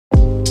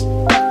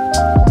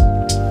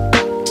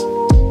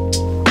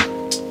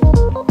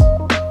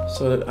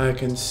so that I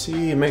can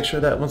see and make sure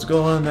that one's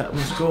going,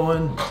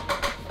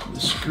 the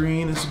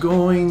screen is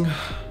going.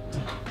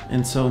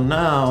 And so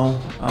now,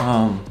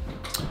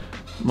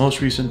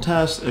 most recent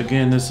test,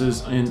 again, this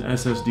is in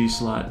SSD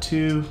slot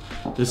 2.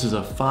 This is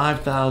a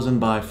 5000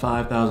 by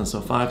 5000, so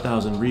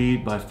 5000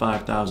 read by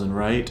 5000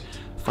 write,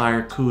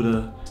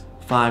 CUDA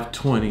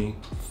 520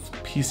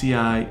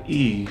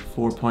 PCIe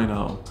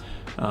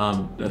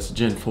 4.0. That's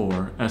Gen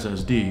 4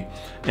 SSD.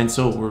 And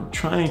so we're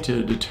trying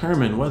to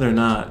determine whether or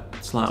not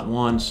slot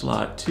 1,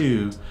 slot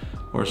 2,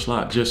 or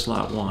just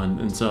slot 1.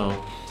 And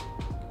so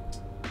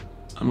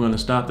I'm going to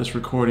stop this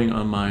recording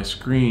on my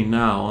screen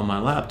now on my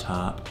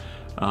laptop.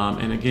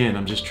 And again,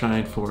 I'm just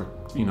trying for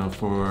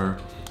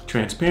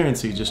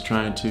transparency, just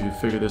trying to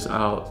figure this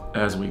out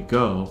as we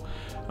go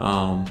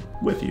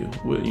with you,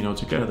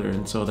 together.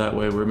 And so that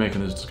way we're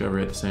making this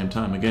discovery at the same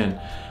time. Again,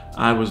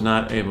 I was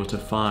not able to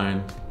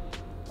find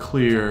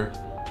clear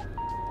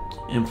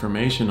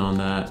information on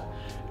that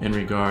in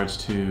regards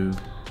to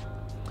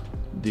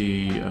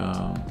the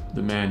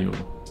manual.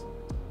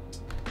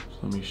 So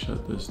let me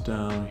shut this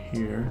down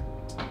here.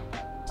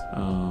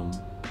 I'll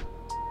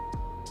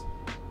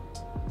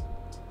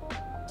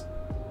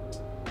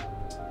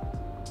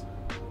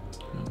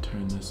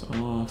turn this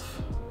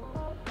off.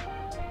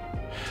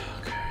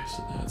 Okay,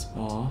 so that's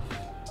off.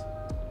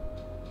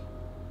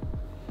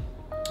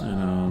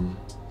 And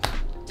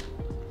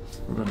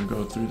we're gonna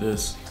go through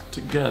this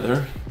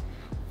together.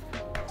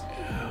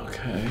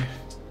 Okay.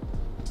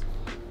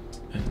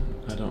 And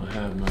I don't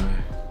have my,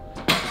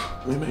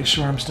 let me make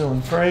sure I'm still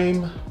in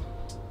frame.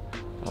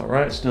 All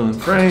right, still in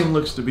frame,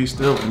 looks to be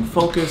still in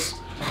focus.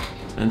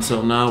 And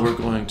so now we're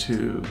going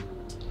to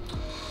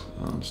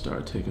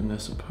start taking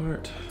this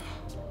apart.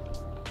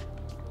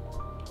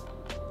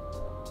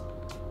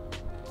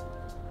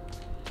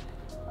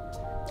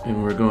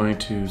 And we're going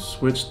to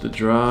switch the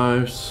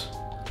drives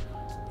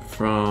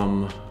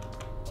from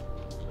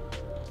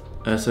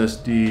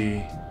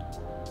SSD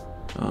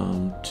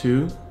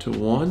 2 to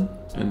 1,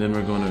 and then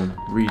we're going to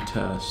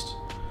retest.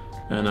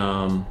 And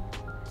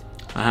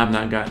I have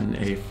not gotten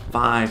a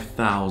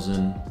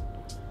 5000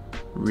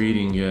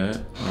 reading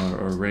yet,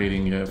 or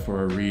rating yet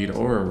for a read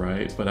or a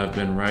write, but I've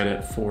been right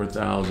at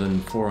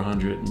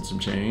 4,400 and some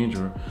change,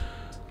 or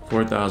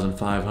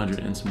 4,500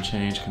 and some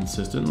change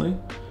consistently.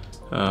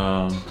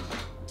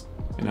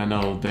 And I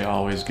know they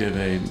always give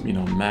a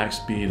max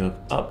speed of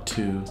up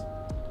to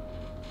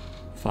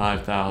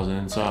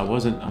 5,000, so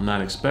I'm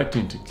not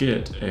expecting to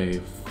get a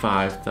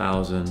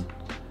 5,000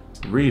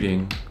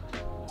 reading.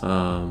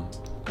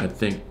 I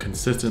think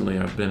consistently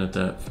I've been at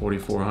that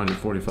 4,400,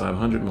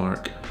 4,500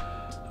 mark,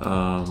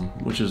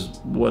 which is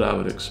what I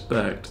would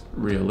expect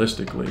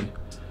realistically.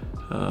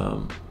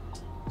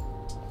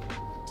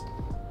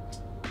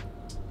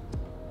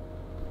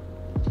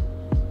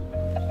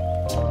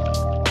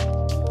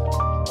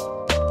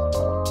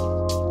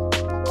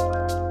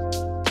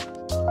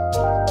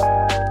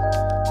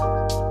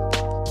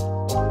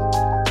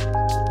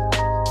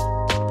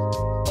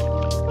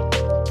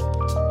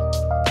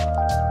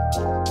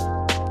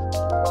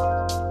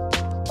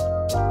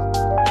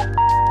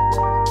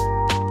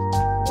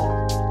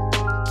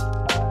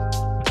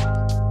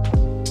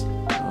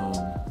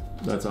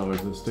 That's always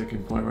the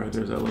sticking point right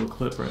there. There's that little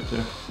clip right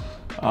there,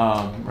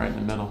 right in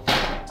the middle.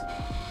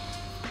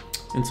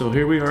 And so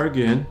here we are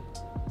again.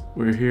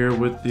 We're here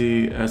with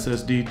the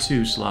SSD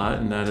 2 slot,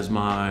 and that is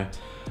my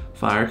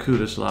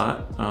CUDA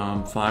slot,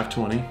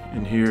 520.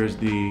 And here's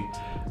the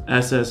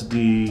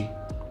SSD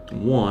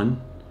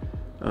 1.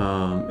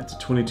 It's a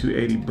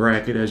 2280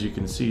 bracket, as you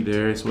can see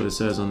there. It's what it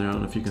says on there. I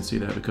don't know if you can see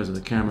that because of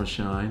the camera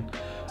shine.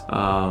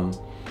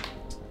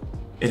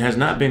 It has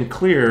not been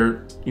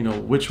clear,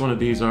 which one of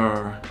these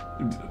are.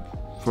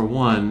 For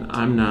one,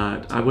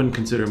 I wouldn't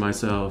consider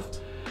myself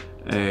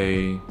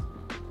a,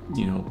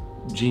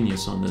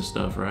 genius on this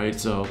stuff, right?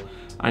 So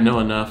I know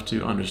enough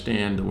to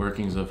understand the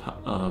workings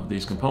of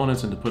these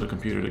components and to put a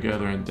computer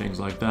together and things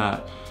like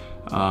that.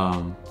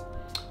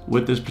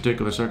 With this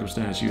particular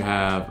circumstance, you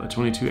have a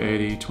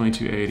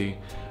 2280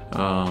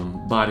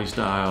 body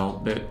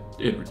style that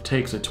it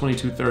takes a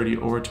 2230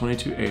 or a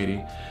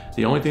 2280.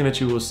 The only thing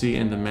that you will see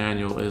in the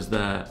manual is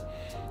that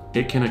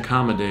it can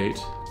accommodate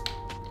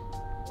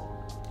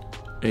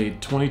a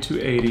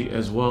 2280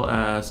 as well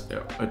as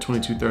a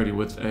 2230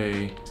 with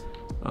a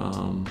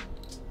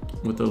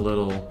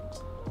little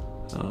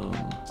I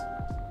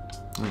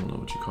don't know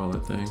what you call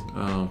that thing,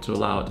 to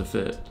allow it to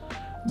fit.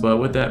 But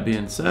with that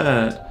being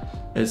said,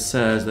 it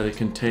says that it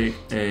can take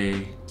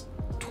a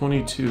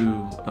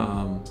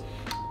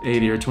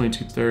 2280 or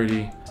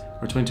 2230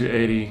 or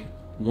 2280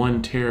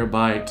 1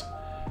 terabyte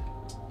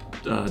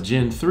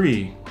Gen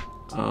 3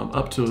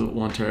 up to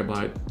 1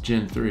 terabyte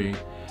Gen 3,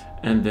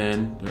 and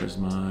then there's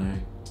my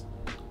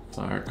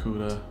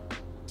CUDA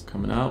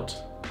coming out.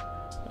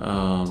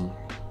 I'm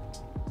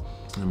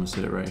gonna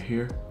set it right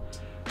here.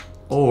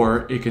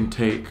 Or it can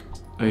take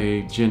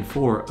a Gen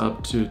 4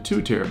 up to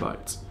 2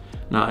 terabytes.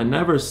 Now it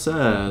never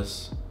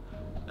says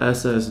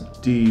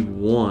SSD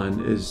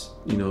 1 is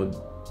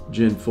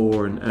Gen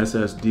 4 and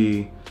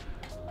SSD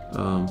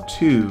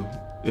 2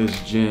 is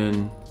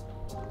Gen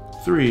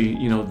 3,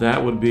 you know,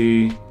 that would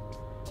be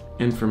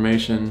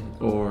information,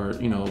 or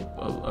you know,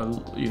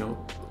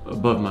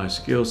 above my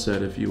skill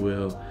set, if you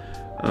will.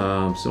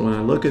 So when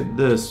I look at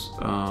this,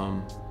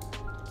 pull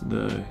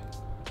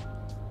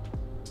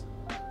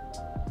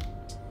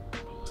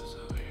this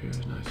out here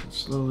nice and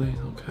slowly,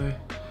 okay.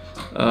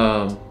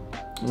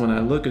 When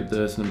I look at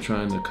this, and I'm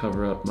trying to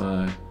cover up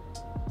my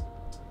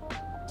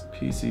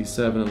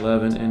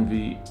PC711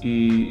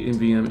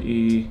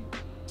 NVMe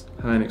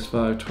Hynix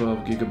 512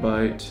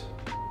 gigabyte.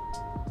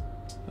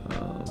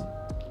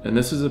 And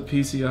this is a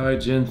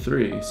PCIe Gen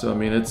 3, so I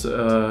mean it's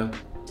yeah,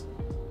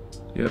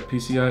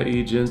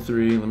 PCIe Gen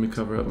 3. Let me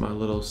cover up my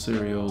little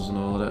serials and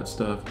all of that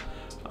stuff.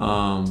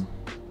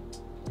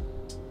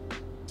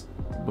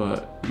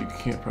 But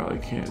you probably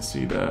can't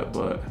see that,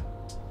 but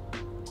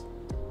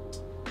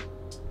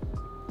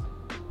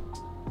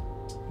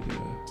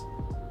yeah,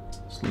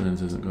 this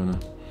lens isn't gonna.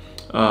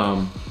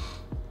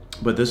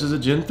 But this is a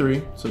Gen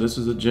 3, so this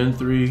is a Gen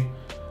 3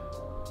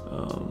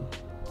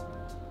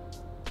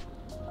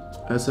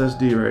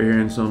 SSD right here,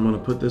 and so I'm going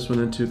to put this one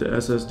into the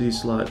SSD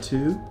slot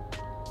 2.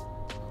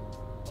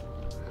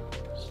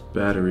 This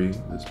battery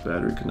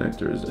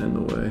connector is in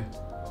the way.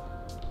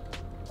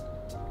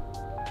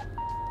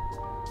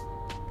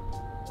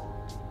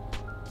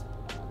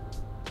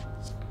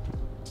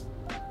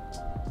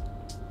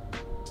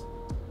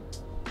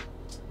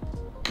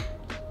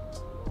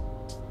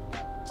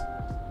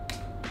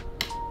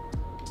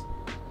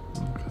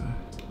 Okay,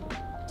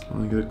 I'm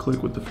going to get a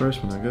click with the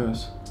first one, I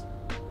guess.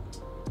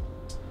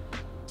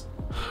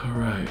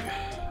 Alright,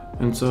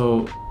 and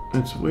so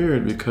it's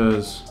weird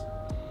because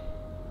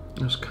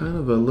there's kind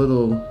of a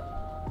little, I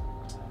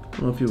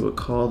don't know if you would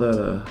call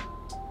that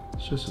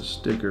it's just a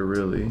sticker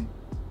really,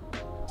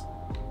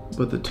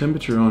 but the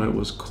temperature on it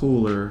was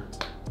cooler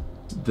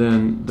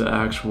than the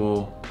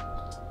actual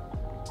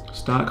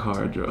stock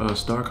hard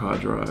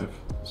drive.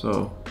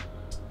 So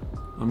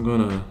I'm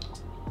gonna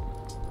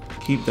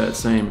keep that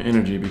same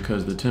energy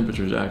because the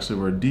temperatures actually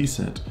were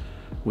decent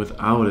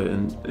without it,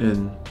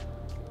 and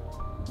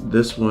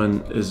this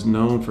one is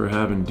known for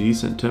having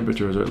decent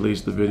temperatures, or at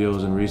least the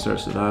videos and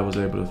research that I was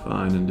able to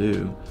find and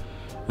do.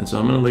 And so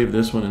I'm going to leave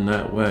this one in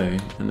that way,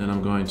 and then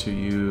I'm going to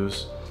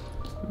use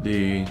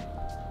the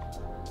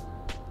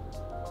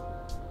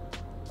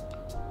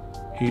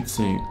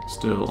heatsink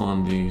still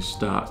on the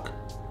stock,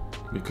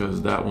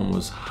 because that one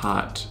was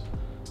hot,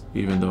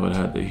 even though it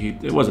had the heat.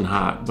 It wasn't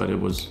hot, but it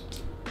was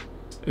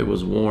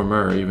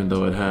warmer, even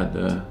though it had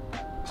the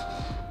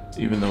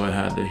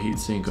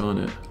heatsink on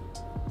it.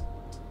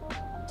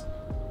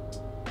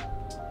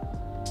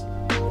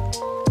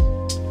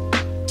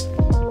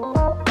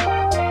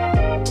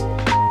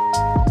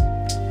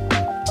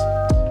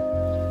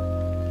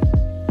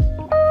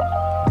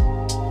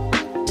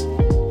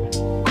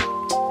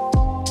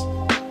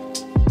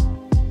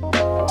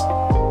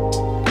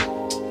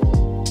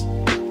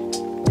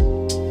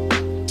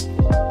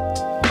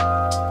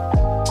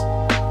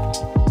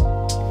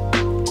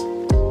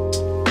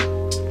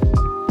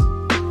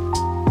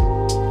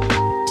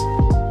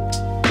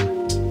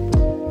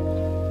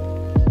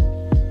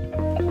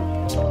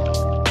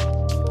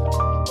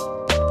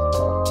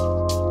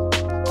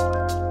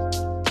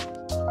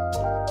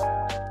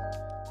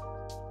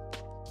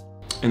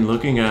 And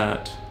looking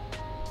at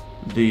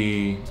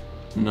the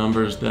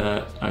numbers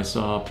that I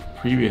saw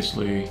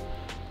previously,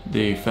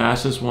 the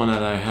fastest one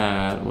that I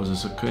had was a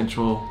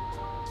sequential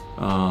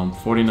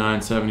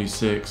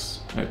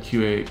 4976 at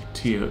Q8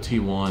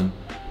 T1,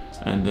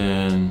 and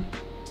then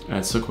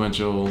at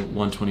sequential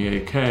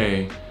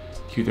 128K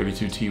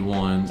Q32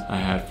 T1 I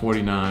had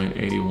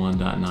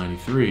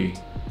 4981.93,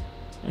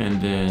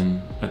 and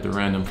then at the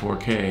random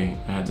 4K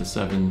I had the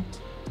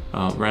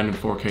random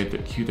 4K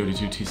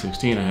Q32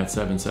 T16 I had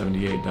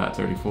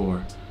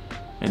 778.34,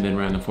 and then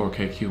random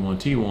 4K Q1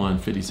 T1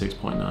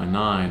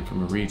 56.99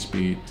 from a read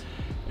speed.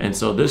 And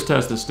so this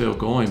test is still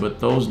going,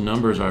 but those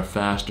numbers are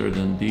faster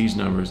than these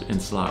numbers in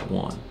slot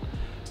 1.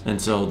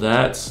 And so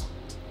that's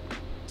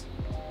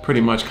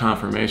pretty much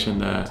confirmation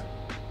that,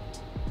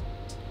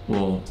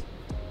 well,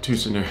 two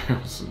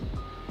scenarios.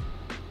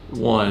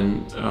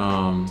 One,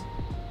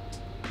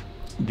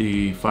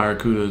 the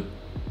FireCuda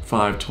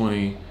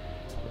 520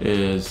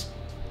 is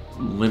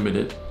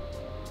limited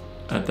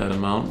at that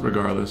amount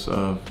regardless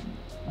of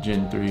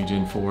Gen 3,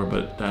 Gen 4,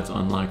 but that's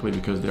unlikely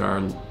because there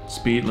are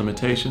speed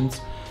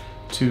limitations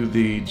to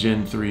the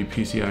Gen 3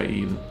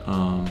 PCIe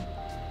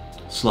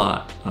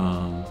slot,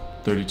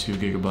 32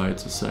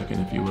 gigabytes a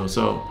second, if you will.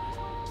 So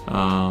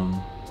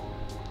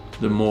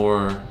the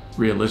more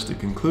realistic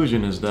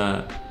conclusion is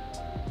that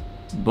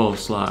both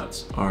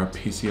slots are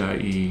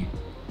PCIe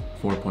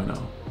 4.0.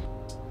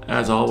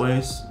 As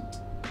always,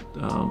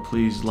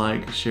 please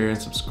like, share,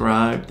 and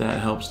subscribe. That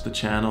helps the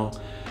channel.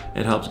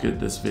 It helps get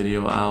this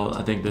video out.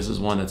 I think this is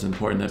one that's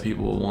important that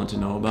people will want to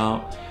know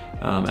about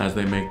as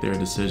they make their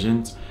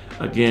decisions.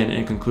 Again,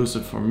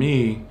 inconclusive for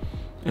me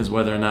is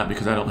whether or not,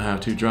 because I don't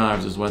have two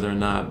drives, is whether or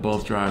not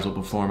both drives will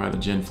perform at a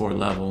Gen 4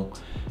 level.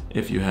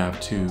 if you have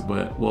two.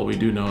 But what we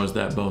do know is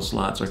that both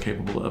slots are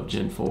capable of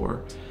Gen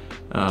 4.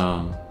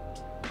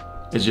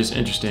 It's just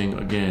interesting,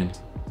 again,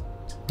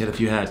 that if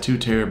you had two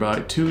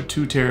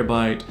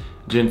terabyte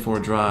Gen 4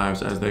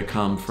 drives as they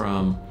come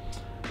from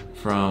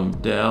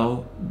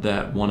Dell,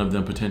 that one of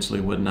them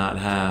potentially would not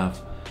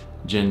have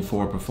Gen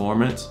 4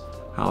 performance.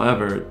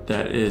 However,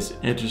 that is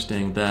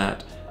interesting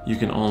that you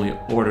can only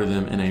order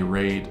them in a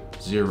RAID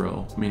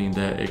 0, meaning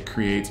that it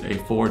creates a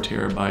 4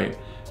 terabyte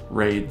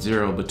RAID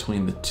 0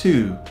 between the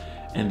two,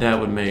 and that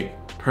would make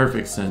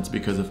perfect sense,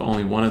 because if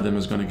only one of them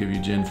is going to give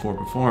you Gen 4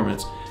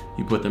 performance,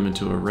 you put them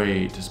into a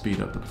RAID to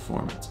speed up the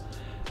performance.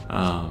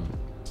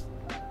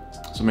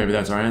 So maybe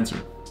that's our answer.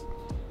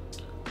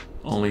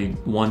 Only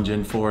one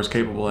Gen 4 is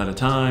capable at a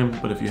time,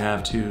 but if you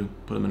have two,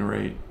 put them in a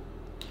RAID.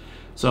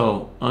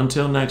 So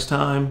until next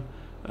time,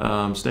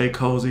 stay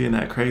cozy in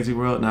that crazy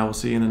world, and I will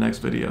see you in the next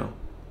video.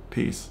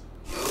 Peace.